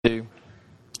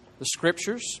the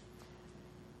Scriptures.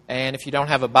 And if you don't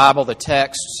have a Bible, the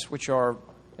texts, which are,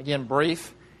 again,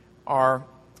 brief, are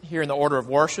here in the order of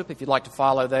worship, if you'd like to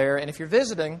follow there. And if you're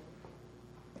visiting,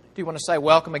 I do want to say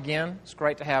welcome again. It's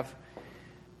great to have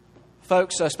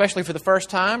folks, especially for the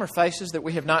first time, or faces that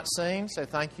we have not seen. So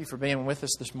thank you for being with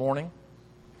us this morning.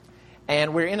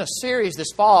 And we're in a series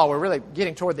this fall. We're really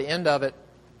getting toward the end of it,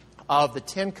 of the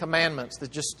Ten Commandments.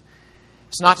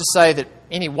 It's not to say that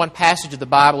any one passage of the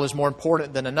Bible is more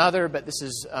important than another, but this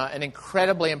is an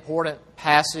incredibly important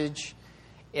passage.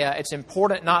 It's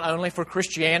important not only for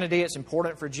Christianity, it's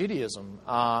important for Judaism.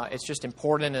 It's just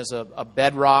important as a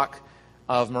bedrock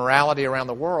of morality around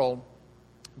the world.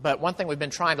 But one thing we've been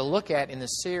trying to look at in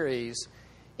this series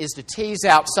is to tease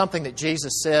out something that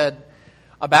Jesus said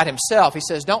about himself. He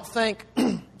says, don't think,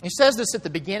 he says this at the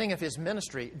beginning of his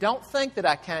ministry, don't think that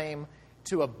I came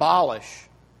to abolish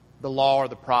the law or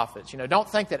the prophets. Don't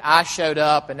think that I showed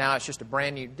up and now it's just a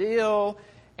brand new deal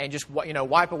and just,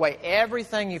 wipe away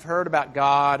everything you've heard about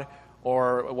God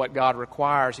or what God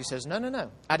requires. He says, no.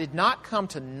 I did not come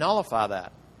to nullify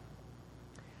that.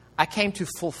 I came to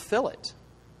fulfill it.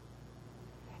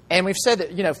 And we've said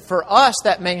that, for us,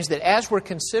 that means that as we're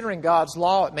considering God's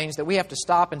law, it means that we have to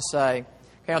stop and say,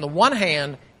 okay, on the one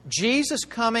hand, Jesus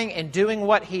coming and doing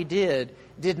what He did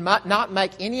not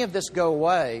make any of this go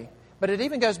away, but it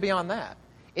even goes beyond that.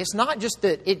 It's not just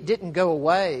that it didn't go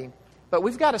away, but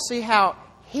we've got to see how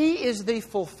He is the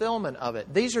fulfillment of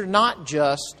it. These are not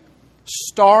just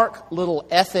stark little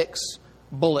ethics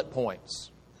bullet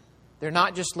points. They're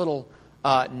not just little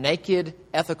naked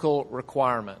ethical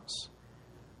requirements.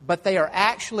 But they are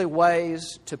actually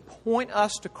ways to point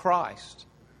us to Christ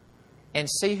and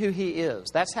see who He is.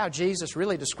 That's how Jesus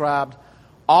really described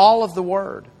all of the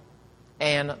Word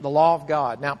and the law of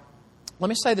God. Now, let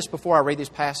me say this before I read these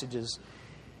passages.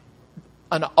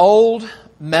 An old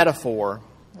metaphor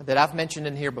that I've mentioned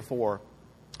in here before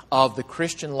of the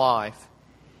Christian life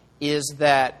is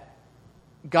that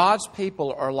God's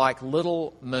people are like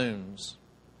little moons.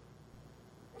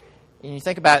 And you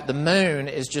think about it, the moon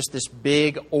is just this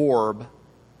big orb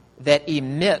that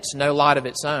emits no light of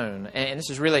its own. And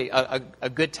this is really a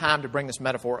good time to bring this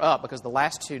metaphor up because the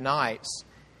last two nights,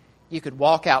 you could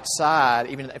walk outside,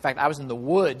 in fact, I was in the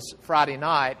woods Friday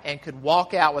night and could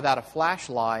walk out without a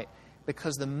flashlight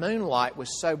because the moonlight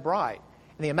was so bright.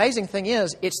 And the amazing thing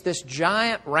is, it's this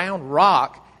giant round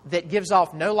rock that gives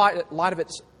off no light of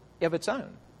its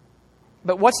own.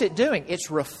 But what's it doing? It's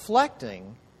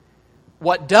reflecting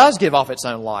what does give off its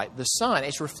own light, the sun.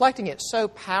 It's reflecting it so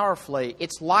powerfully,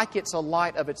 it's like it's a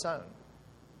light of its own.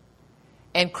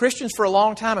 And Christians for a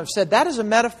long time have said that is a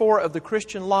metaphor of the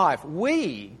Christian life.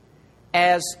 We,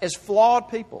 as flawed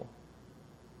people,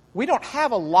 we don't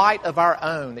have a light of our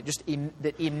own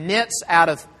that emits out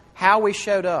of how we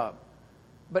showed up.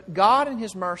 But God in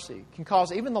His mercy can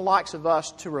cause even the likes of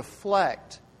us to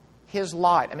reflect His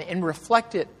light. And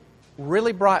reflect it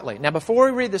really brightly. Now, before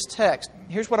we read this text,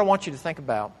 here's what I want you to think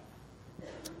about.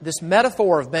 This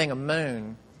metaphor of being a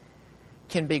moon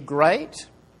can be great,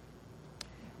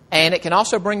 and it can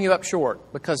also bring you up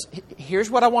short, because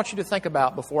here's what I want you to think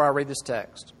about before I read this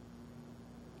text.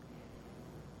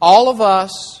 All of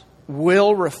us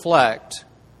will reflect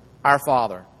our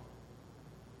Father.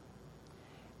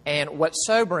 And what's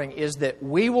sobering is that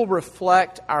we will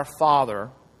reflect our Father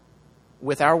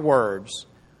with our words,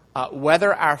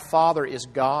 whether our Father is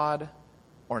God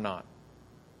or not.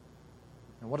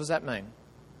 And what does that mean?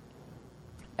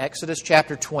 Exodus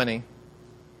chapter 20,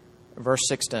 verse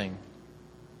 16.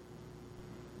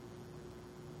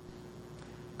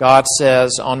 God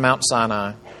says on Mount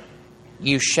Sinai,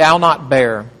 "You shall not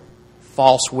bear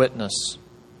false witness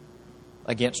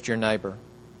against your neighbor."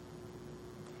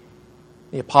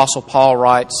 The Apostle Paul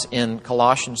writes in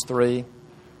Colossians 3,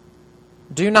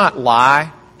 "Do not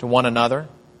lie to one another,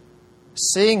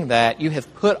 seeing that you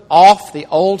have put off the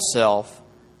old self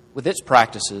with its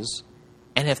practices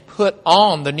and have put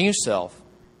on the new self,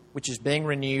 which is being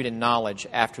renewed in knowledge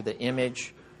after the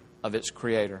image of its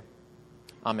Creator."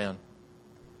 Amen.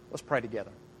 Let's pray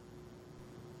together.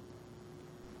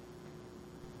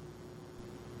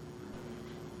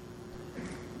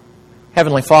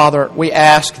 Heavenly Father, we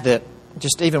ask that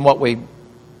just even what we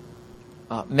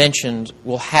mentioned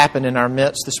will happen in our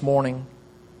midst this morning.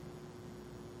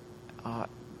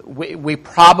 We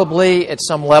probably, at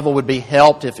some level, would be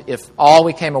helped if all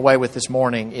we came away with this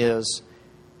morning is,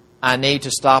 I need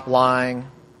to stop lying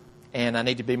and I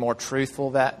need to be more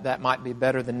truthful. That might be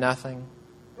better than nothing.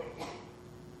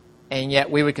 And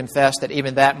yet we would confess that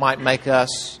even that might make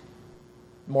us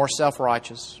more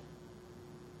self-righteous.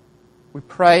 We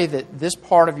pray that this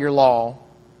part of your law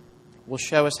will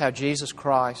show us how Jesus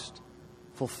Christ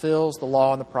fulfills the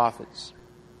law and the prophets.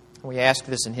 We ask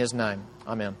this in His name.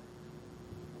 Amen.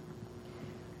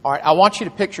 All right, I want you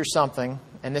to picture something,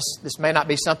 and this may not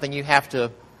be something you have to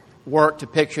work to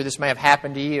picture. This may have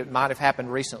happened to you. It might have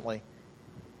happened recently.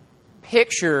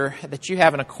 Picture that you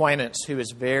have an acquaintance who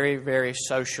is very, very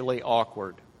socially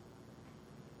awkward.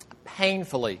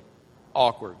 Painfully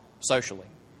awkward socially.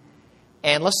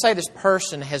 And let's say this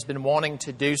person has been wanting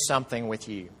to do something with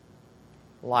you,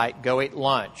 like go eat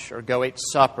lunch or go eat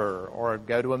supper or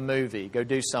go to a movie, go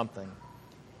do something.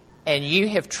 And you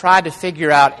have tried to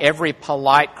figure out every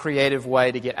polite, creative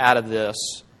way to get out of this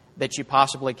that you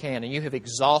possibly can, and you have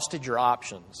exhausted your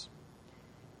options.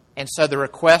 And so the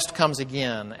request comes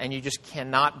again, and you just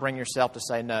cannot bring yourself to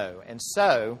say no. And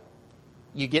so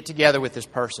you get together with this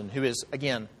person who is,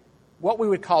 again, what we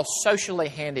would call socially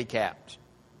handicapped,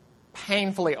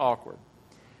 painfully awkward.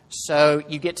 So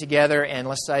you get together and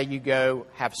let's say you go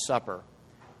have supper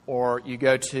or you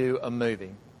go to a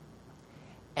movie.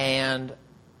 And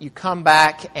you come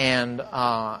back and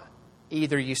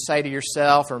either you say to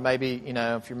yourself or maybe,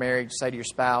 if you're married, you say to your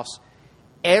spouse,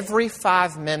 every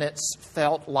 5 minutes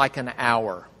felt like an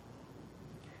hour.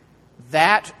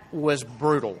 That was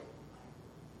brutal.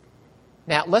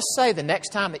 Now, let's say the next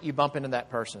time that you bump into that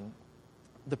person,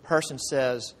 the person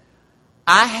says,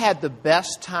 I had the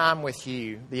best time with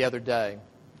you the other day.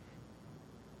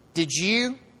 Did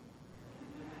you?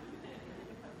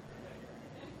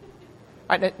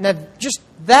 All right, now, just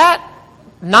that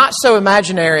not so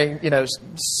imaginary,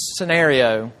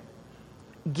 scenario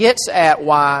gets at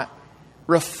why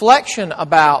reflection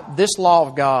about this law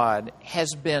of God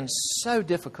has been so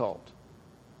difficult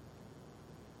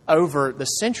over the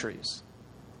centuries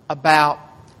about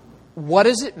what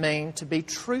does it mean to be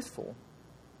truthful?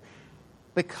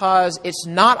 Because it's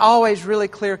not always really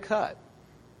clear-cut.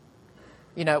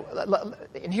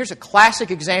 And here's a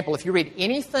classic example. If you read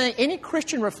any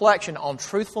Christian reflection on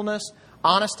truthfulness,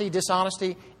 honesty,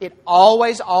 dishonesty, it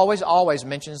always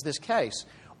mentions this case.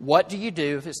 What do you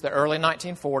do if it's the early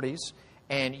 1940s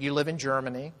and you live in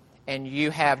Germany and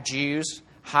you have Jews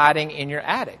hiding in your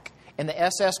attic? And the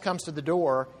SS comes to the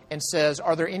door and says,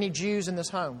 are there any Jews in this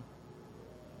home?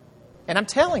 And I'm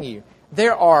telling you,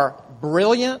 there are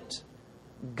brilliant,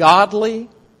 godly,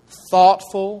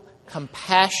 thoughtful,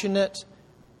 compassionate,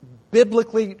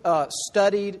 biblically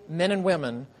studied men and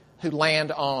women who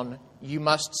land on, you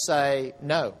must say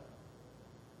no.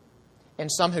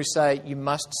 And some who say, you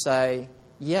must say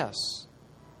yes.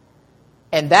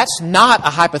 And that's not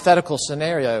a hypothetical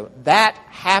scenario. That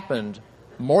happened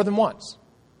more than once.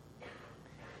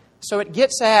 So it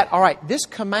gets at, all right, this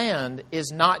command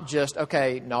is not just,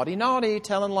 okay, naughty, naughty,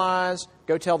 telling lies,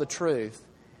 go tell the truth.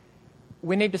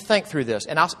 We need to think through this.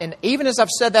 And even as I've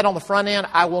said that on the front end,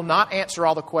 I will not answer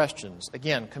all the questions.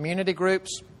 Again, community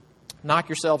groups, knock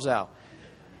yourselves out.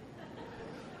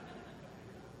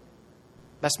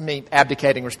 That's me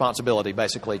abdicating responsibility,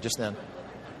 basically, just then.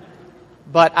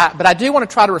 But I do want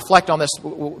to try to reflect on this,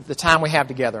 the time we have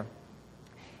together.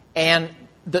 And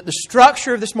the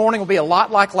structure of this morning will be a lot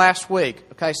like last week.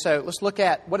 Okay, so let's look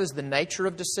at what is the nature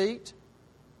of deceit.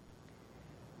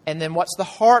 And then what's the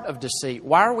heart of deceit?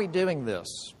 Why are we doing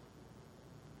this?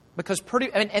 Because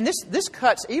this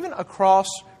cuts even across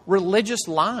religious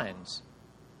lines,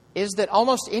 is that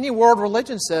almost any world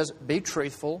religion says, be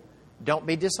truthful, don't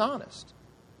be dishonest.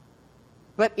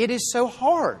 But it is so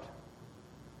hard.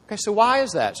 Okay, so why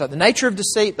is that? So the nature of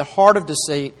deceit, the heart of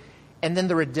deceit, and then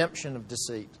the redemption of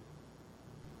deceit.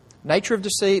 Nature of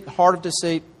deceit, the heart of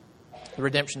deceit, the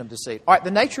redemption of deceit. All right,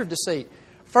 the nature of deceit.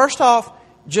 First off,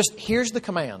 just here's the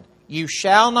command. You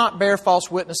shall not bear false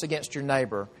witness against your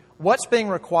neighbor. What's being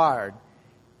required?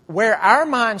 Where our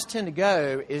minds tend to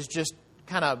go is just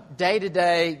kind of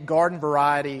day-to-day garden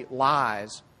variety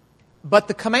lies. But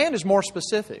the command is more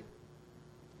specific.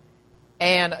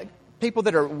 And people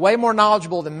that are way more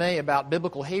knowledgeable than me about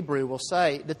biblical Hebrew will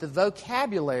say that the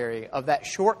vocabulary of that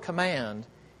short command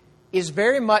is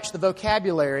very much the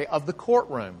vocabulary of the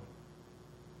courtroom,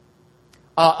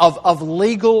 of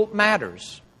legal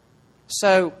matters.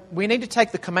 So we need to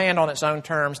take the command on its own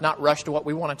terms, not rush to what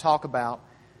we want to talk about.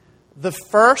 The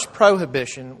first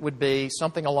prohibition would be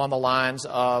something along the lines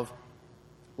of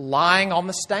lying on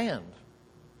the stand,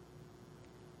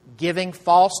 giving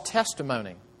false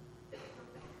testimony,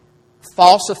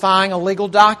 falsifying a legal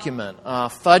document,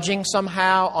 fudging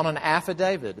somehow on an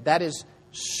affidavit. That is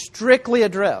strictly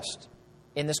addressed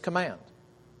in this command.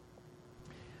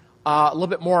 A little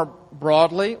bit more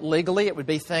broadly, legally, it would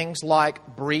be things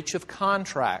like breach of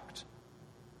contract.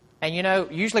 And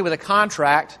usually with a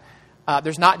contract,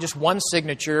 There's not just one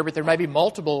signature, but there may be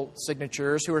multiple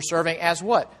signatures who are serving as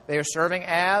what? They are serving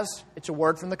as, it's a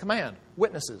word from the command,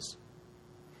 witnesses.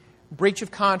 Breach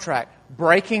of contract,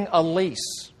 breaking a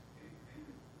lease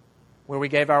where we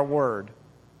gave our word.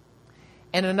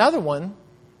 And another one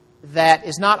that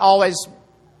is not always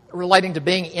relating to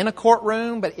being in a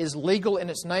courtroom, but is legal in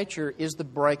its nature, is the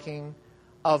breaking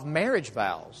of marriage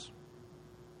vows.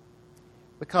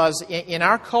 Because in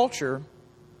our culture,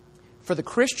 for the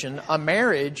Christian, a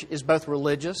marriage is both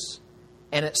religious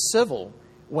and it's civil.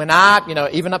 When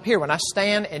even up here, when I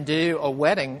stand and do a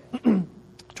wedding,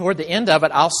 toward the end of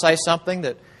it, I'll say something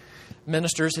that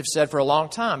ministers have said for a long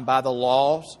time, by the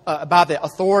laws, by the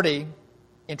authority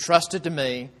entrusted to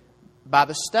me by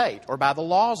the state or by the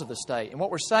laws of the state. And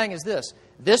what we're saying is this: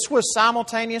 this was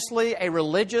simultaneously a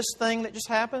religious thing that just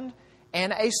happened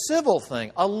and a civil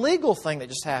thing, a legal thing that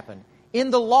just happened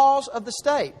in the laws of the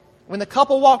state. When the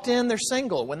couple walked in, they're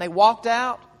single. When they walked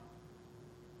out,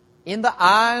 in the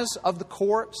eyes of the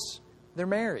courts, they're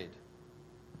married.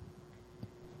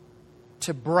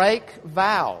 To break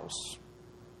vows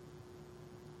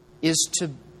is to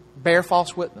bear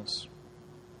false witness.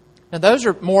 Now, those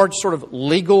are more sort of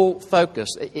legal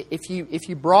focused. If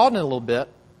you broaden it a little bit,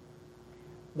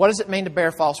 what does it mean to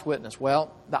bear false witness?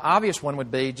 Well, the obvious one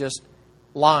would be just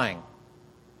lying.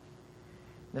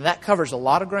 Now, that covers a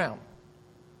lot of ground.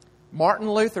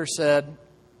 Martin Luther said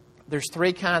there's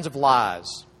three kinds of lies,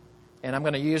 and I'm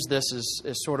going to use this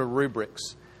as sort of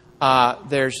rubrics.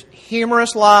 There's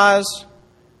humorous lies,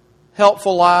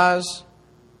 helpful lies,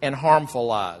 and harmful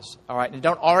lies. All right, and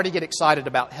don't already get excited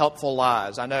about helpful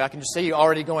lies. I know I can just see you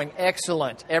already going,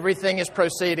 excellent. Everything is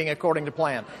proceeding according to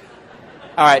plan.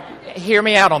 All right, hear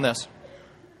me out on this.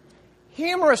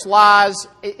 Humorous lies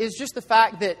is just the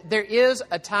fact that there is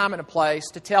a time and a place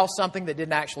to tell something that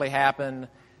didn't actually happen,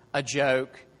 a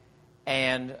joke,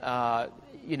 and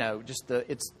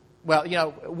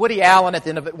Woody Allen at the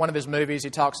end of one of his movies,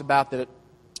 he talks about that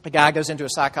a guy goes into a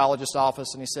psychologist's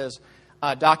office and he says,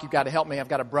 Doc, you've got to help me. I've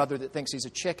got a brother that thinks he's a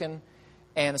chicken.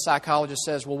 And the psychologist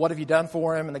says, well, what have you done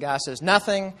for him? And the guy says,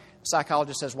 nothing. The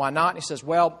psychologist says, why not? And he says,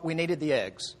 well, we needed the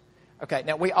eggs. Okay,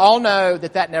 now we all know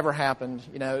that never happened.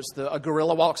 You know, it's a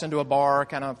gorilla walks into a bar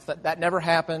kind of, that never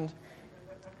happened.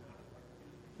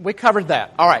 We covered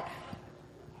that. All right.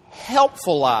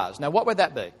 Helpful lies. Now, what would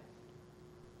that be?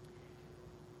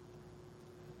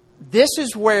 This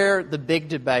is where the big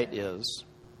debate is.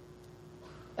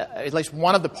 At least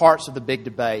one of the parts of the big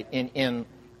debate in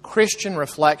Christian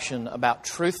reflection about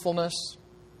truthfulness,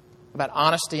 about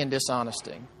honesty and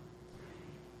dishonesty.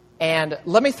 And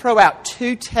let me throw out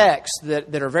two texts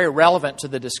that are very relevant to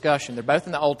the discussion. They're both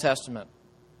in the Old Testament.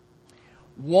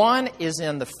 One is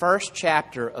in the first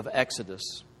chapter of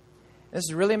Exodus. This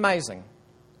is really amazing.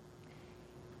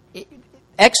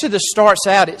 Exodus starts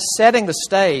out, it's setting the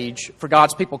stage for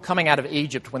God's people coming out of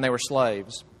Egypt when they were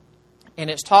slaves. And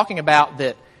it's talking about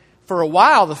that for a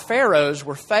while the pharaohs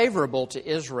were favorable to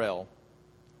Israel.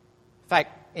 In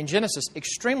fact, in Genesis,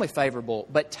 extremely favorable.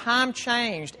 But time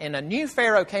changed and a new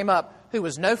pharaoh came up who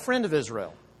was no friend of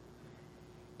Israel.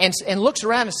 And looks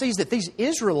around and sees that these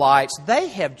Israelites, they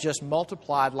have just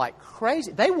multiplied like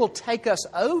crazy. They will take us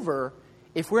over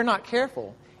if we're not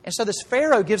careful. And so this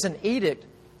pharaoh gives an edict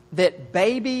that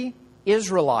baby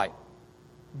Israelite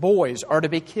boys are to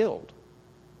be killed.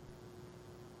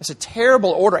 It's a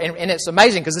terrible order, and it's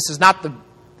amazing because it's not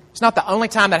the only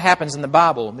time that happens in the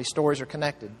Bible, and these stories are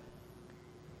connected.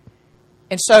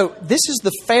 And so this is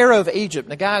the Pharaoh of Egypt.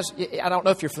 Now, guys, I don't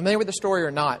know if you're familiar with the story or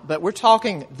not, but we're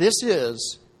talking, this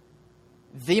is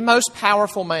the most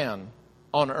powerful man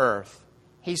on earth.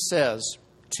 He says,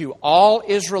 to all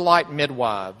Israelite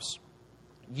midwives,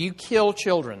 you kill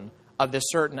children of this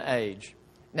certain age.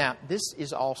 Now, this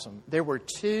is awesome. There were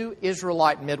two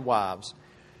Israelite midwives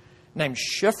named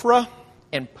Shiphrah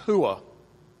and Puah.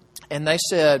 And they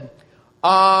said,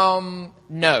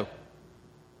 no.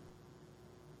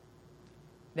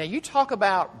 Now, you talk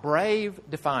about brave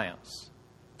defiance.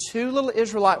 Two little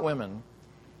Israelite women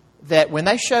that when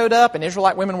they showed up and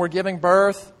Israelite women were giving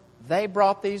birth, they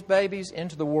brought these babies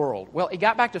into the world. Well, he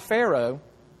got back to Pharaoh.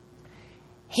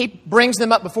 He brings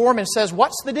them up before him and says,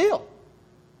 what's the deal?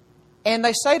 And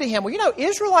they say to him, well, you know,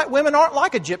 Israelite women aren't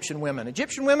like Egyptian women.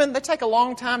 Egyptian women, they take a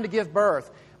long time to give birth.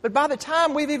 But by the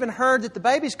time we've even heard that the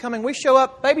baby's coming, we show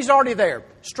up, baby's already there.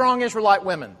 Strong Israelite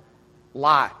women.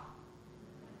 Lie.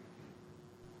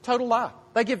 Total lie.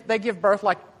 They give birth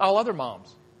like all other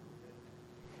moms.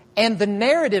 And the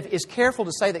narrative is careful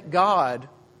to say that God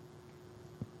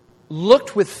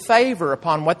looked with favor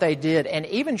upon what they did and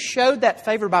even showed that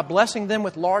favor by blessing them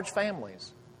with large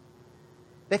families.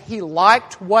 That He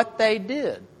liked what they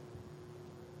did.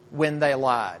 when they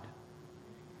lied.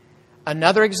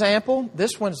 Another example,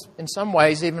 this one's in some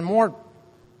ways even more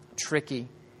tricky.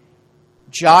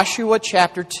 Joshua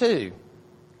chapter 2.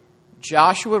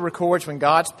 Joshua records when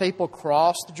God's people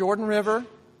cross the Jordan River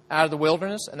out of the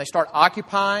wilderness and they start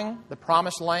occupying the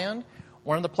promised land.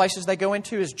 One of the places they go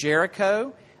into is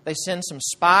Jericho. They send some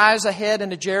spies ahead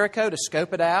into Jericho to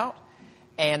scope it out.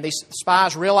 And these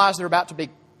spies realize they're about to be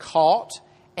caught,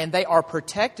 and they are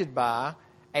protected by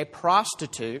a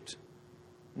prostitute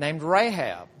named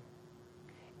Rahab.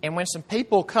 And when some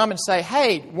people come and say,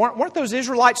 hey, weren't those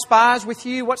Israelite spies with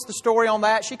you? What's the story on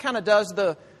that? She kind of does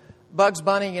the Bugs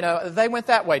Bunny, they went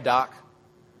that way, Doc.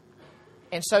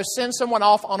 And so send someone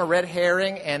off on a red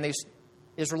herring, and these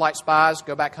Israelite spies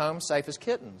go back home safe as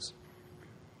kittens.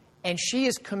 And she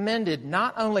is commended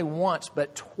not only once,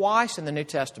 but twice in the New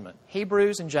Testament,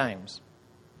 Hebrews and James,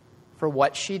 for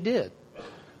what she did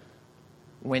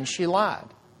when she lied.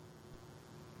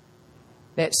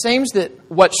 Now, it seems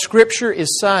that what Scripture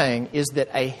is saying is that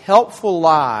a helpful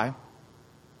lie,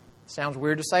 sounds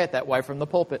weird to say it that way from the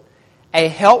pulpit, a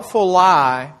helpful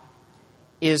lie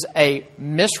is a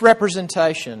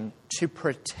misrepresentation to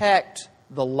protect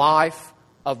the life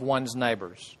of one's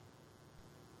neighbors.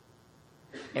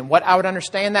 And what I would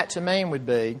understand that to mean would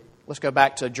be, let's go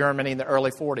back to Germany in the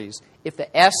early 40s. If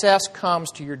the SS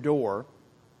comes to your door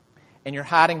and you're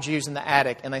hiding Jews in the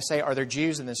attic and they say, are there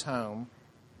Jews in this home?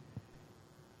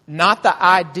 Not the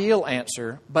ideal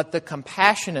answer, but the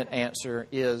compassionate answer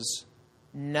is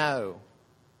no.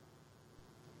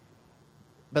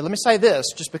 But let me say this,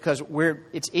 just because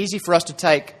it's easy for us to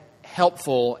take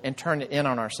helpful and turn it in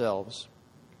on ourselves.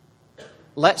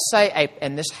 Let's say,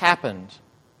 and this happened,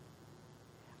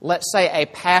 let's say a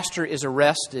pastor is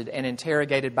arrested and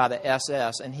interrogated by the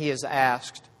SS, and he is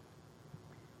asked,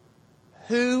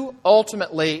 who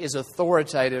ultimately is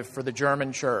authoritative for the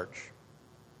German church?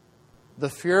 The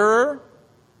Führer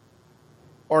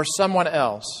or someone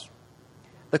else?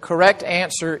 The correct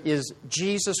answer is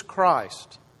Jesus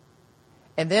Christ.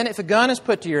 And then if a gun is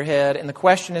put to your head and the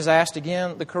question is asked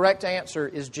again, the correct answer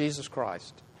is Jesus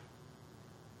Christ.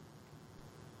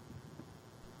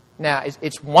 Now,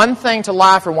 it's one thing to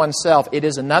lie for oneself. It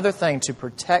is another thing to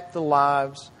protect the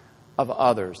lives of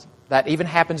others. That even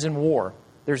happens in war.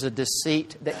 There's a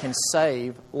deceit that can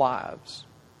save lives.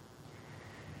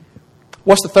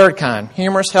 What's the third kind?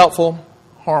 Humorous, helpful,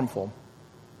 harmful.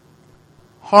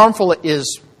 Harmful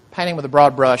is, painting with a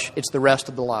broad brush, it's the rest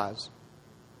of the lies.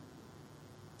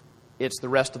 It's the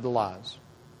rest of the lies.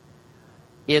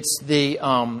 It's the,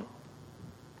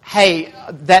 hey,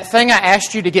 that thing I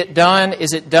asked you to get done,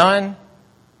 is it done?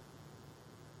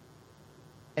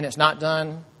 And it's not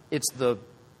done. It's the,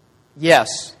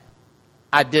 yes,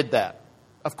 I did that.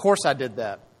 Of course I did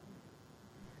that.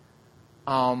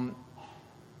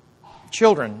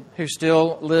 Children who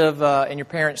still live in your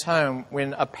parents' home,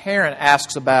 when a parent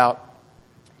asks about,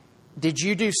 did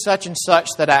you do such and such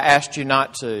that I asked you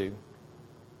not to?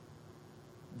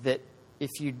 That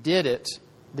if you did it,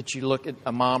 that you look at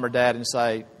a mom or dad and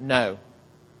say, no,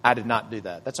 I did not do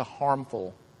that. That's a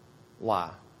harmful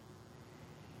lie.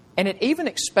 And it even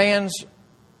expands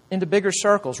into bigger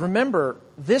circles. Remember,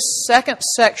 this second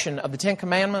section of the Ten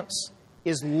Commandments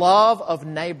is love of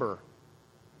neighbor.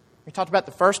 We talked about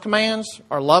the first commands,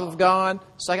 our love of God.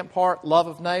 Second part, love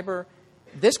of neighbor.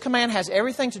 This command has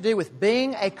everything to do with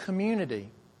being a community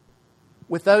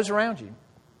with those around you.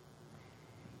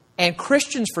 And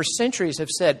Christians for centuries have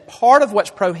said part of what's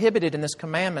prohibited in this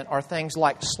commandment are things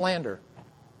like slander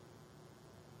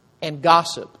and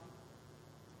gossip.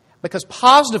 Because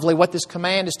positively what this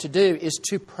command is to do is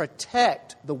to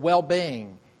protect the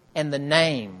well-being and the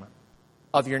name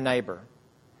of your neighbor.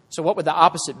 So what would the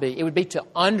opposite be? It would be to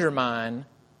undermine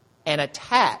and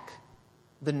attack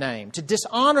the name, to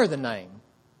dishonor the name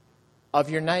of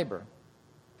your neighbor.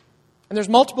 And there's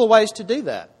multiple ways to do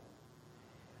that.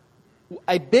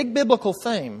 A big biblical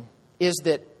theme is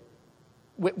that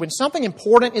when something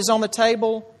important is on the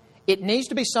table, it needs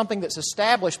to be something that's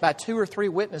established by 2 or 3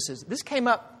 witnesses. This came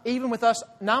up even with us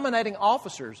nominating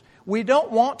officers. We don't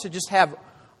want to just have,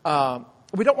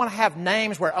 we don't want to have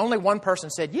names where only one person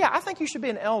said, yeah, I think you should be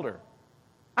an elder.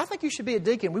 I think you should be a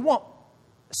deacon. We want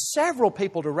several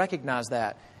people to recognize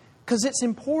that because it's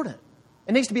important.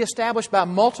 It needs to be established by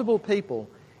multiple people.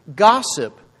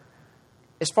 Gossip,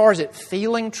 as far as it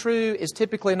feeling true, is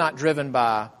typically not driven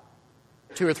by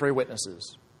 2 or 3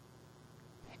 witnesses.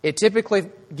 It typically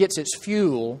gets its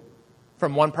fuel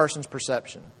from one person's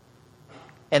perception,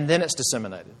 and then it's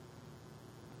disseminated.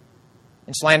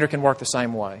 And slander can work the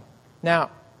same way. Now,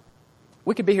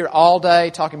 we could be here all day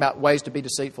talking about ways to be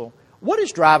deceitful. What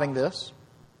is driving this?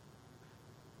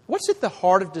 What's at the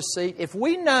heart of deceit? If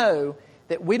we know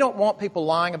that we don't want people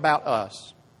lying about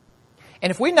us,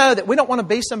 and if we know that we don't want to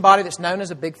be somebody that's known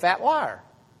as a big fat liar,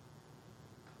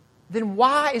 then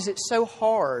why is it so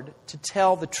hard to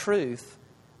tell the truth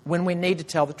when we need to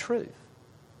tell the truth?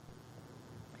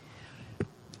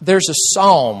 There's a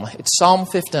psalm. It's Psalm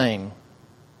 15.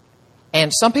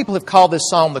 And some people have called this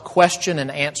psalm the question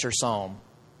and answer psalm.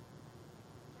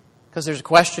 Because there's a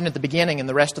question at the beginning and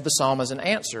the rest of the psalm is an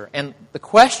answer. And the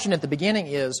question at the beginning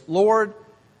is, Lord,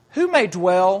 who may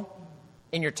dwell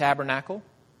in your tabernacle?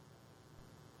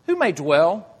 Who may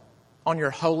dwell on your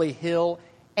holy hill?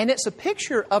 And it's a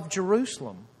picture of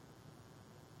Jerusalem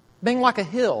being like a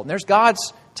hill. And there's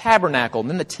God's tabernacle and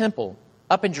then the temple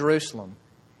up in Jerusalem.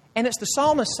 And it's the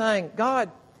psalmist saying,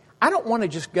 God, I don't want to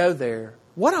just go there.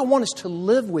 What I want is to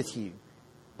live with you.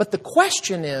 But the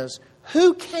question is,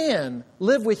 who can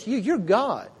live with you? You're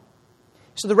God.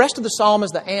 So the rest of the psalm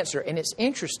is the answer. And it's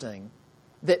interesting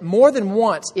that more than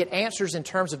once it answers in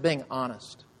terms of being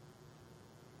honest.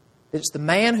 It's the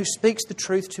man who speaks the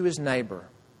truth to his neighbor.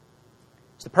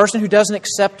 It's the person who doesn't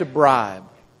accept a bribe.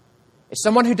 It's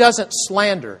someone who doesn't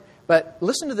slander. But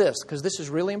listen to this, because this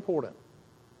is really important.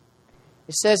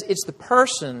 It says it's the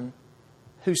person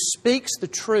who speaks the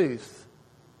truth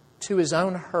to his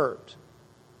own hurt,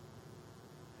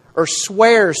 or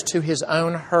swears to his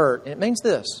own hurt. And it means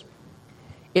this.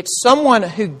 It's someone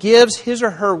who gives his or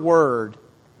her word,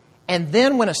 and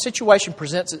then when a situation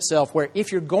presents itself where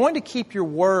if you're going to keep your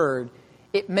word,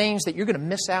 it means that you're going to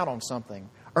miss out on something.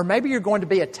 Or maybe you're going to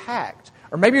be attacked.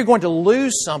 Or maybe you're going to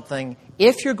lose something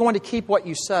if you're going to keep what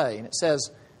you say. And it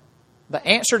says the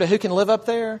answer to who can live up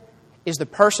there is the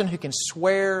person who can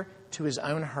swear to his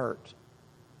own hurt.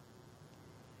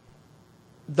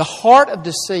 The heart of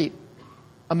deceit,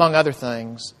 among other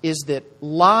things, is that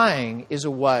lying is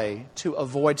a way to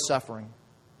avoid suffering.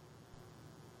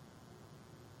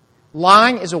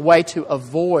 Lying is a way to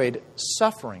avoid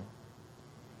suffering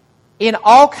in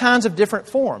all kinds of different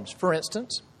forms. For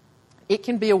instance, it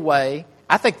can be a way,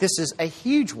 I think this is a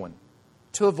huge one,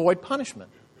 to avoid punishment.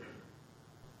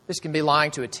 This can be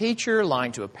lying to a teacher,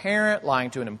 lying to a parent, lying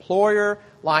to an employer,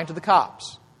 lying to the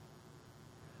cops.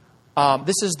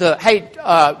 This is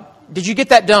did you get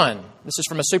that done? This is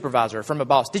from a supervisor, from a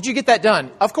boss. Did you get that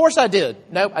done? Of course I did.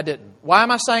 Nope, I didn't. Why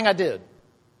am I saying I did?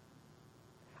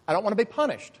 I don't want to be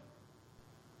punished.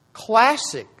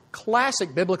 Classic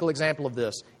biblical example of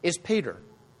this is Peter.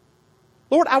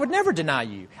 Lord, I would never deny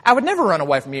you. I would never run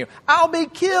away from you. I'll be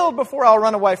killed before I'll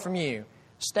run away from you.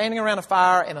 Standing around a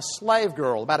fire and a slave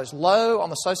girl, about as low on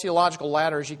the sociological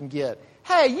ladder as you can get.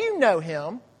 Hey, you know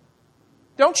him.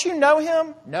 Don't you know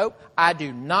him? Nope, I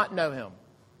do not know him.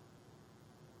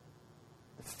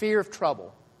 The fear of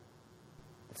trouble,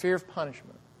 the fear of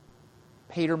punishment.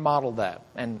 Peter modeled that.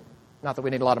 And not that we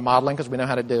need a lot of modeling because we know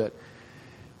how to do it.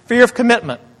 Fear of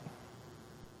commitment.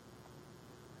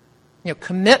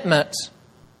 Commitment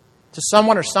to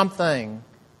someone or something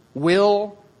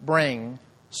will bring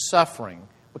suffering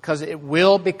because it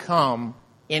will become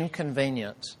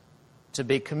inconvenient to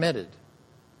be committed.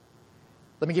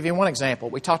 Let me give you one example.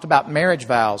 We talked about marriage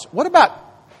vows. What about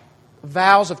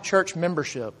vows of church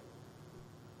membership?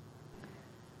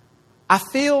 I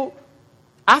feel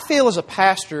as a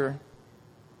pastor,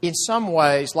 in some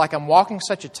ways, like I'm walking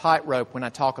such a tightrope when I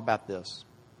talk about this.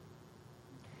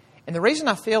 And the reason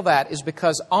I feel that is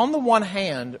because, on the one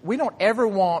hand, we don't ever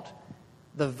want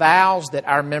the vows that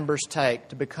our members take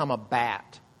to become a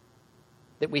bat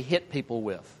that we hit people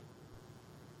with.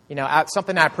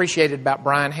 Something I appreciated about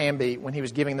Brian Hamby when he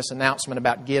was giving this announcement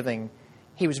about giving,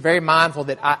 he was very mindful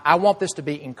that I want this to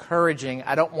be encouraging.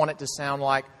 I don't want it to sound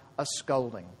like a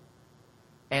scolding.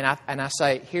 And I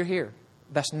say, here,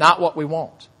 that's not what we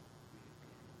want.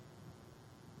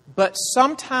 But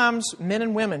sometimes men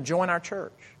and women join our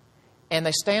church, and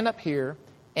they stand up here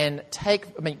and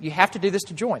you have to do this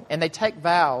to join, and they take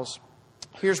vows.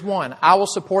 Here's one: I will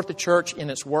support the church in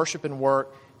its worship and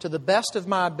work to the best of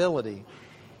my ability.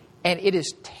 And it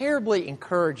is terribly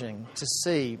encouraging to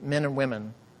see men and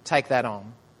women take that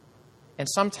on. And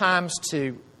sometimes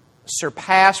to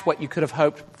surpass what you could have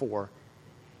hoped for.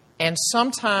 And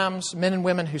sometimes men and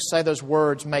women who say those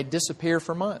words may disappear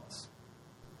for months.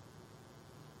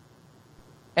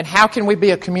 And how can we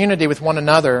be a community with one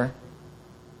another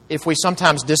if we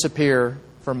sometimes disappear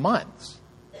for months?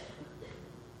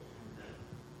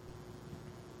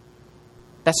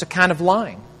 That's a kind of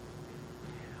lying.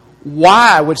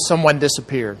 Why would someone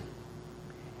disappear?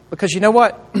 Because you know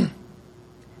what?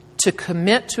 To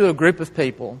commit to a group of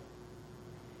people,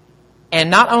 and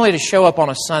not only to show up on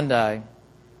a Sunday,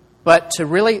 but to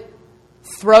really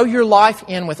throw your life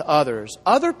in with others,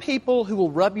 other people who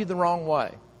will rub you the wrong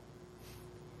way,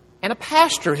 and a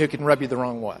pastor who can rub you the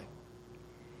wrong way,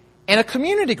 and a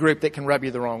community group that can rub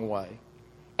you the wrong way,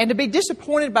 and to be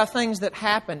disappointed by things that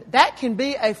happen, that can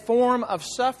be a form of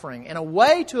suffering. And a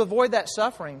way to avoid that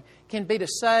suffering can be to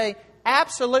say,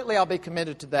 absolutely, I'll be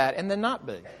committed to that, and then not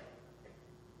be.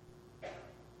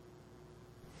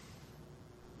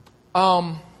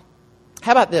 How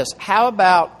about this? How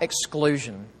about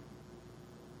exclusion?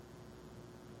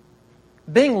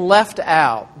 Being left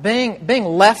out, being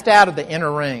left out of the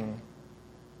inner ring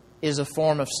is a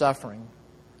form of suffering.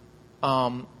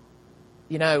 I've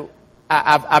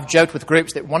joked with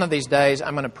groups that one of these days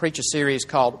I'm going to preach a series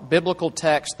called Biblical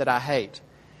Texts That I Hate.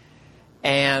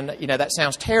 And, that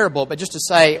sounds terrible, but just to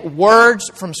say words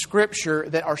from Scripture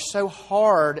that are so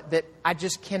hard that I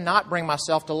just cannot bring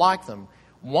myself to like them.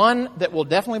 One that will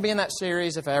definitely be in that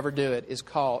series if I ever do it is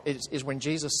when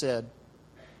Jesus said,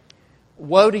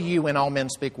 "Woe to you when all men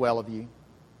speak well of you."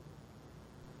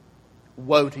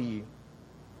 Woe to you.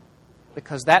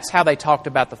 Because that's how they talked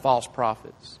about the false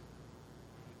prophets.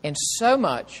 And so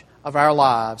much of our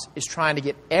lives is trying to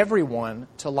get everyone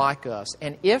to like us.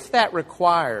 And if that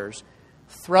requires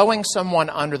throwing someone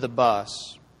under the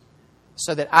bus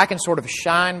so that I can sort of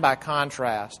shine by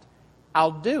contrast,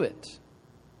 I'll do it.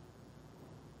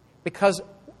 Because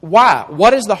why?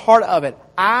 What is the heart of it?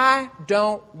 I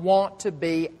don't want to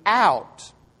be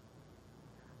out.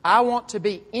 I want to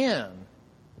be in.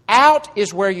 Out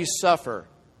is where you suffer.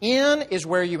 In is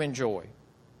where you enjoy.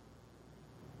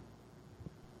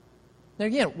 Now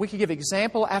again, we could give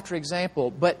example after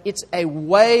example, but it's a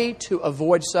way to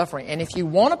avoid suffering. And if you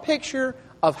want a picture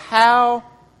of how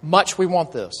much we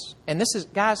want this, and this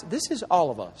is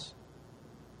all of us.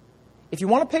 If you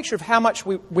want a picture of how much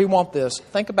we want this,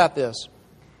 think about this.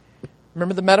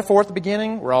 Remember the metaphor at the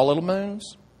beginning? We're all little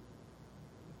moons.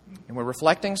 And we're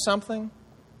reflecting something.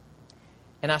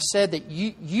 And I said that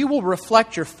you will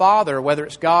reflect your Father, whether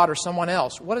it's God or someone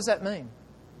else. What does that mean?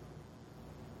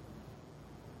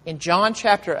 In John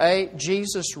chapter 8,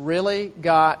 Jesus really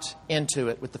got into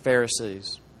it with the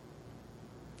Pharisees.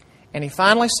 And He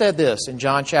finally said this in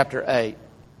John chapter 8.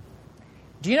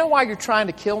 Do you know why you're trying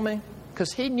to kill me?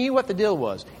 Because He knew what the deal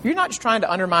was. You're not just trying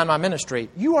to undermine my ministry.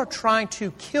 You are trying to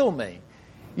kill me.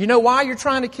 You know why you're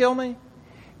trying to kill me?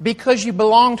 Because you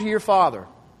belong to your Father.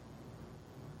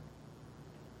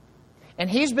 And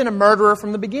He's been a murderer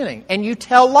from the beginning. And you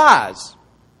tell lies.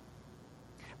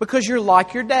 Because you're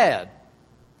like your dad.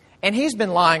 And he's been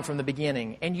lying from the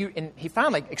beginning. And He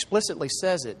finally explicitly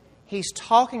says it. He's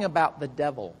talking about the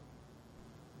devil.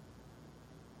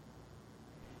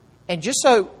 And just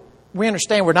so we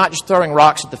understand, we're not just throwing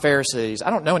rocks at the Pharisees. I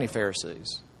don't know any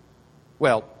Pharisees.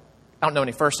 Well, I don't know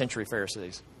any first century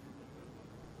Pharisees.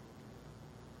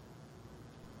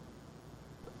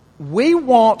 We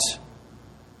want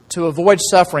to avoid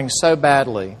suffering so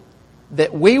badly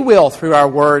that we will, through our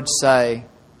words, say,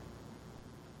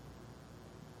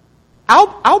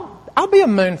 I'll be a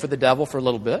moon for the devil for a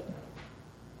little bit.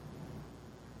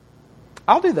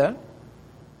 I'll do that.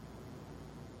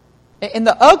 And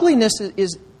the ugliness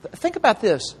is, think about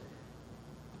this.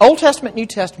 Old Testament, New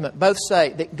Testament both say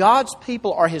that God's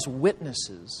people are His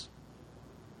witnesses.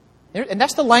 And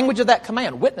that's the language of that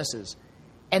command, witnesses.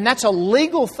 And that's a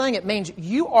legal thing. It means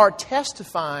you are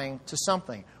testifying to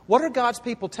something. What are God's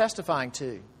people testifying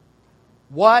to?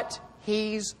 What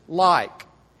He's like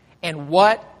and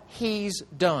what He's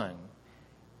done.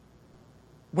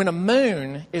 When a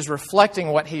moon is reflecting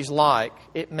what He's like,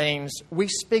 it means we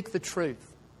speak the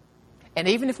truth. And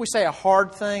even if we say a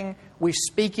hard thing, we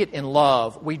speak it in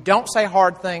love. We don't say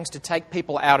hard things to take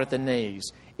people out at the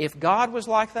knees. If God was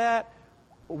like that,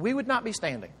 we would not be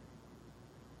standing.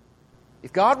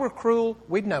 If God were cruel,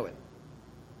 we'd know it.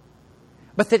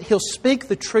 But that He'll speak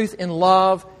the truth in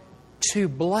love to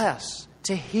bless,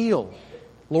 to heal.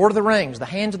 Lord of the Rings, the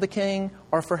hands of the king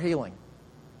are for healing.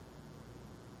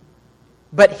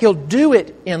 But He'll do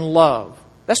it in love.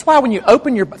 That's why when you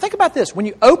open think about this, when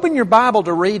you open your Bible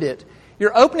to read it,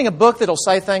 you're opening a book that'll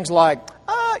say things like,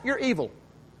 you're evil.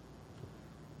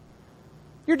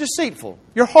 You're deceitful.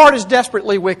 Your heart is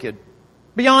desperately wicked.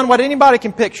 Beyond what anybody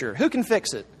can picture. Who can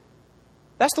fix it?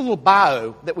 That's the little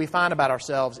bio that we find about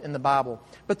ourselves in the Bible.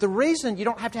 But the reason you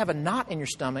don't have to have a knot in your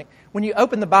stomach when you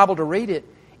open the Bible to read it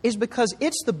is because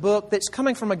it's the book that's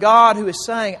coming from a God who is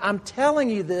saying, I'm telling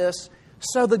you this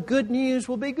so the good news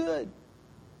will be good.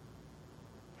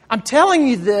 I'm telling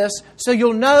you this so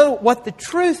you'll know what the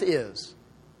truth is.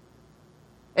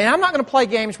 And I'm not going to play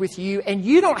games with you, and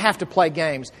you don't have to play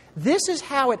games. This is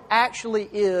how it actually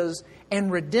is, and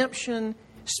redemption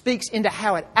speaks into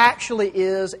how it actually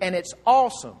is, and it's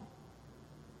awesome.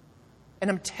 And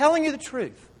I'm telling you the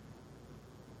truth.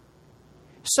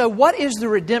 So what is the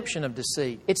redemption of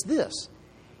deceit? It's this.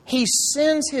 He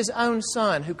sends His own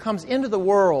Son who comes into the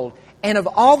world, and of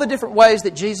all the different ways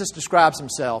that Jesus describes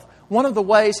Himself, one of the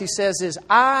ways He says is,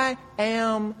 I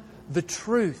am the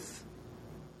truth.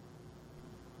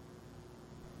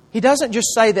 He doesn't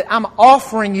just say that I'm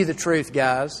offering you the truth,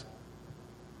 guys.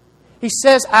 He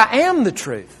says, I am the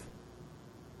truth.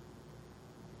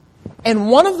 And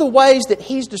one of the ways that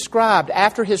He's described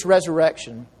after His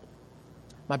resurrection,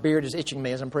 my beard is itching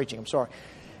me as I'm preaching, I'm sorry.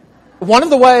 One of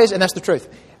the ways, and that's the truth,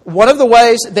 one of the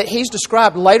ways that He's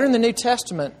described later in the New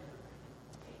Testament,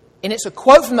 and it's a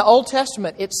quote from the Old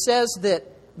Testament, it says that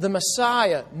the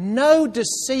Messiah, no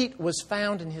deceit was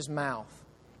found in His mouth.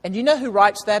 And you know who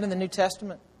writes that in the New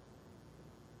Testament?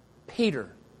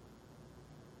 Peter.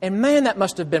 And man, that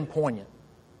must have been poignant.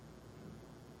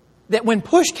 That when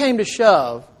push came to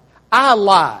shove, I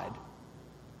lied.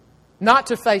 Not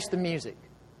to face the music.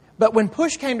 But when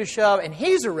push came to shove and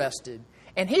he's arrested,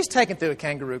 and he's taken through a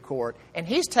kangaroo court, and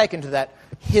he's taken to that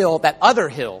hill, that other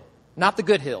hill, not the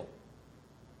good hill,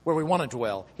 where we want to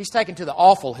dwell. He's taken to the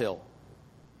awful hill.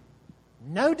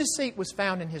 No deceit was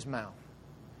found in His mouth.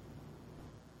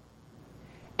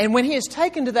 And when He is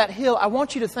taken to that hill, I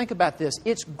want you to think about this.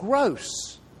 It's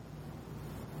gross.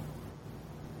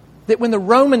 That when the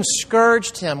Romans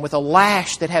scourged Him with a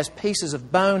lash that has pieces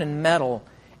of bone and metal,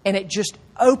 and it just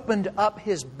opened up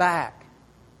His back.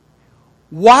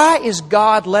 Why is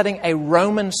God letting a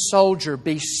Roman soldier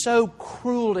be so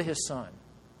cruel to His Son?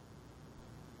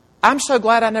 I'm so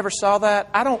glad I never saw that.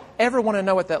 I don't ever want to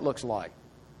know what that looks like.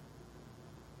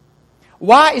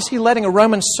 Why is He letting a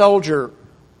Roman soldier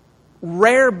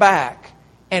rear back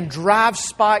and drive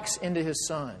spikes into His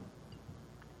Son?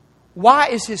 Why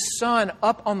is His Son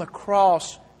up on the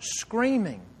cross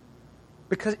screaming?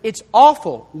 Because it's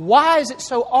awful. Why is it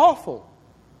so awful?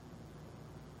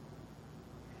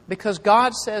 Because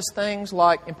God says things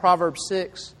like in Proverbs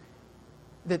 6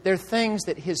 that they're things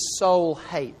that His soul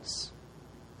hates.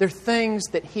 They're things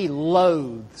that He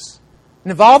loathes.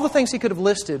 And of all the things He could have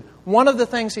listed, one of the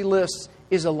things He lists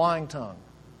is a lying tongue.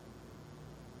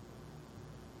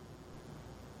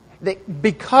 That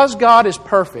because God is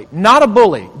perfect, not a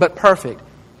bully, but perfect,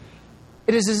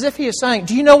 it is as if He is saying,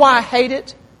 do you know why I hate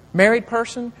it, married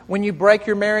person, when you break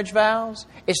your marriage vows?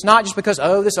 It's not just because,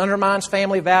 this undermines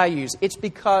family values. It's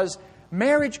because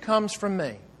marriage comes from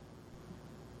me.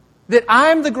 That I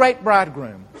am the great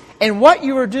bridegroom. And what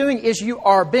you are doing is you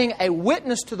are being a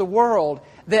witness to the world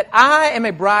that I am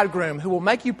a bridegroom who will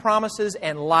make you promises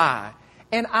and lie.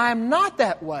 And I am not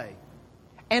that way.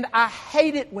 And I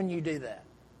hate it when you do that.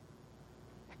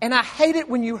 And I hate it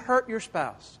when you hurt your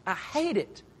spouse. I hate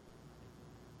it.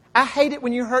 I hate it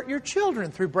when you hurt your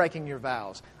children through breaking your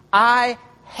vows. I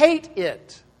hate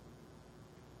it.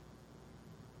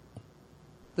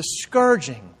 The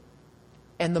scourging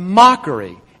and the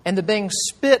mockery and the being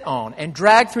spit on and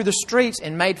dragged through the streets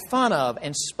and made fun of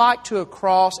and spiked to a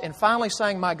cross and finally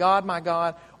saying, my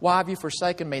God, why have you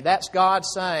forsaken me? That's God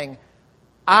saying,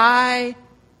 I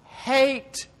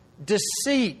hate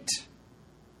deceit.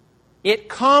 It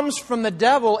comes from the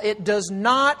devil. It does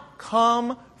not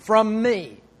come from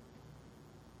me.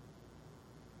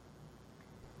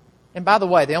 And by the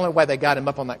way, the only way they got Him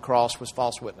up on that cross was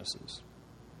false witnesses.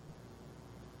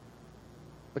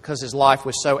 Because His life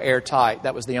was so airtight,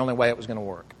 that was the only way it was going to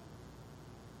work.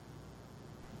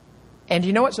 And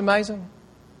you know what's amazing?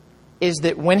 Is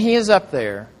that when He is up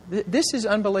there, this is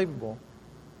unbelievable.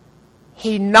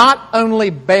 He not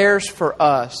only bears for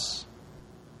us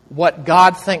what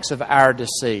God thinks of our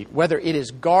deceit, whether it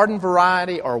is garden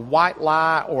variety or white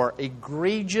lie or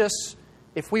egregious,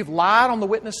 if we've lied on the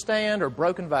witness stand or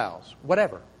broken vows,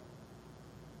 whatever.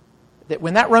 That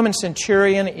when that Roman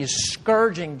centurion is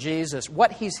scourging Jesus,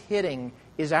 what he's hitting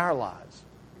is our lies.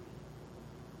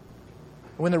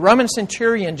 When the Roman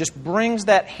centurion just brings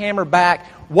that hammer back,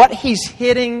 what he's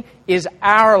hitting is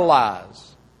our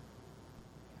lies.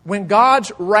 When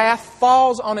God's wrath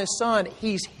falls on His Son,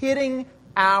 He's hitting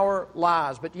our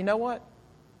lies. But you know what?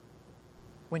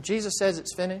 When Jesus says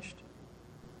it's finished,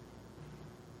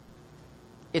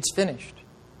 it's finished.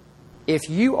 If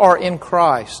you are in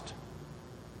Christ,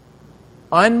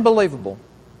 unbelievable.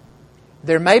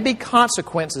 There may be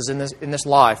consequences in this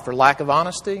life for lack of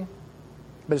honesty,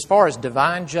 but as far as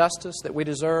divine justice that we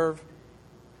deserve,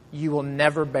 you will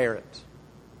never bear it.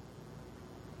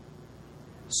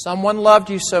 Someone loved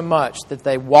you so much that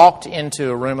they walked into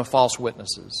a room of false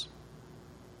witnesses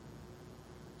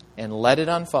and let it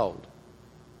unfold.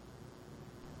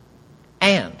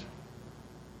 And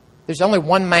There's only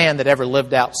one man that ever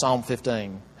lived out Psalm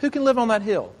 15. Who can live on that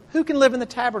hill? Who can live in the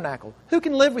tabernacle? Who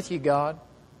can live with you, God?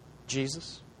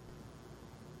 Jesus.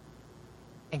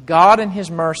 And God in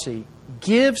His mercy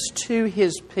gives to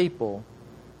His people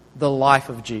the life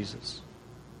of Jesus.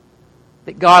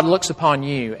 That God looks upon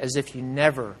you as if you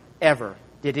never, ever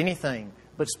did anything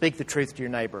but speak the truth to your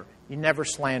neighbor. You never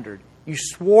slandered. You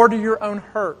swore to your own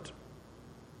hurt.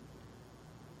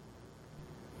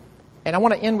 And I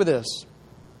want to end with this.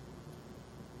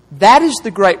 That is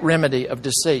the great remedy of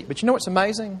deceit. But you know what's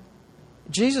amazing?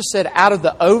 Jesus said, out of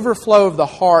the overflow of the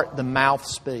heart, the mouth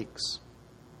speaks.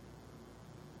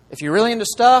 If you're really into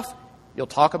stuff, you'll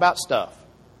talk about stuff.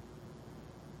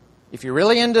 If you're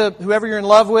really into whoever you're in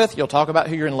love with, you'll talk about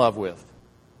who you're in love with.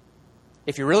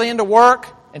 If you're really into work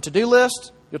and to-do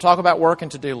lists, you'll talk about work and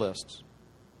to-do lists.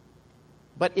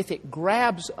 But if it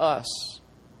grabs us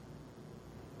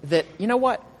that, you know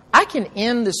what, I can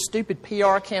end this stupid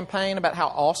PR campaign about how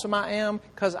awesome I am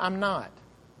because I'm not.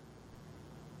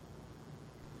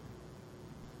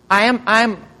 I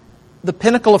am the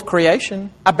pinnacle of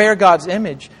creation. I bear God's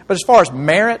image. But as far as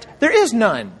merit, there is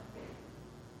none.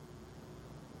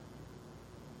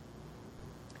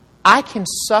 I can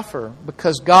suffer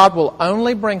because God will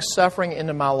only bring suffering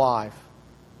into my life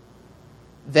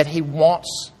that He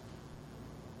wants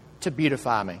to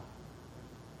beautify me.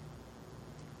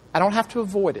 I don't have to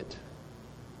avoid it.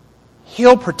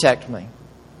 He'll protect me.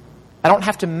 I don't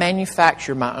have to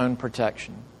manufacture my own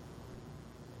protection.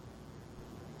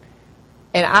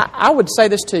 And I would say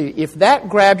this to you. If that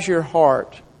grabs your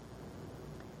heart,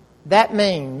 that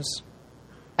means,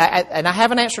 and I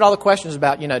haven't answered all the questions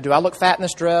about, do I look fat in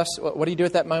this dress? What do you do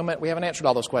at that moment? We haven't answered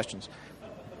all those questions.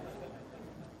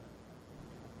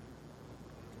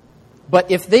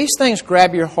 But if these things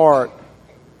grab your heart,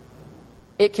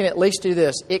 it can at least do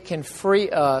this. It can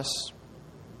free us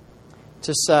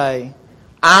to say,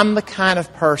 I'm the kind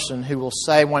of person who will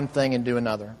say one thing and do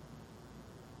another.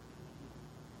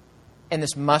 And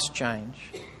this must change.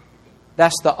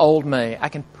 That's the old me. I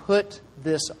can put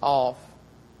this off.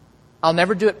 I'll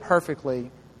never do it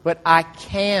perfectly, but I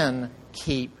can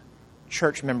keep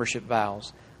church membership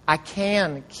vows. I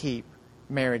can keep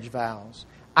marriage vows.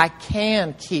 I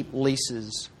can keep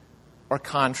leases or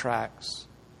contracts.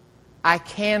 I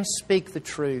can speak the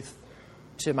truth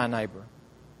to my neighbor.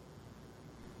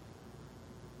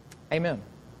 Amen.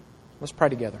 Let's pray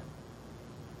together.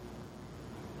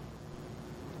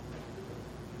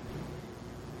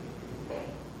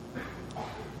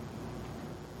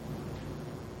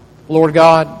 Lord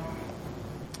God,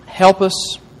 help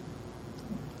us.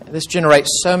 This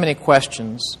generates so many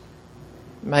questions.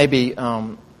 Maybe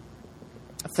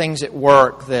things at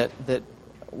work that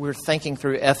we're thinking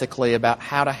through ethically about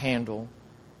how to handle,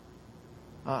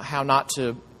 how not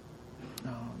to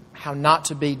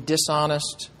be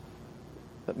dishonest,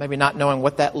 but maybe not knowing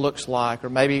what that looks like, or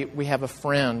maybe we have a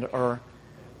friend or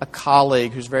a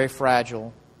colleague who's very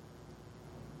fragile,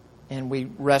 and we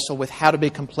wrestle with how to be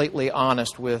completely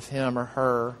honest with him or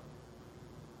her,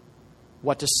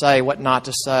 what to say, what not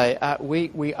to say.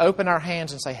 We open our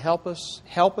hands and say, help us,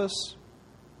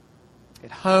 at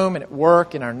home and at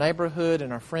work, in our neighborhood,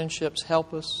 in our friendships,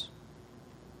 help us.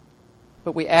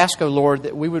 But we ask, O Lord,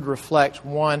 that we would reflect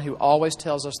one who always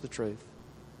tells us the truth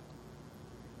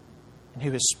and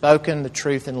who has spoken the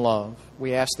truth in love.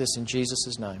 We ask this in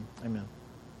Jesus' name. Amen.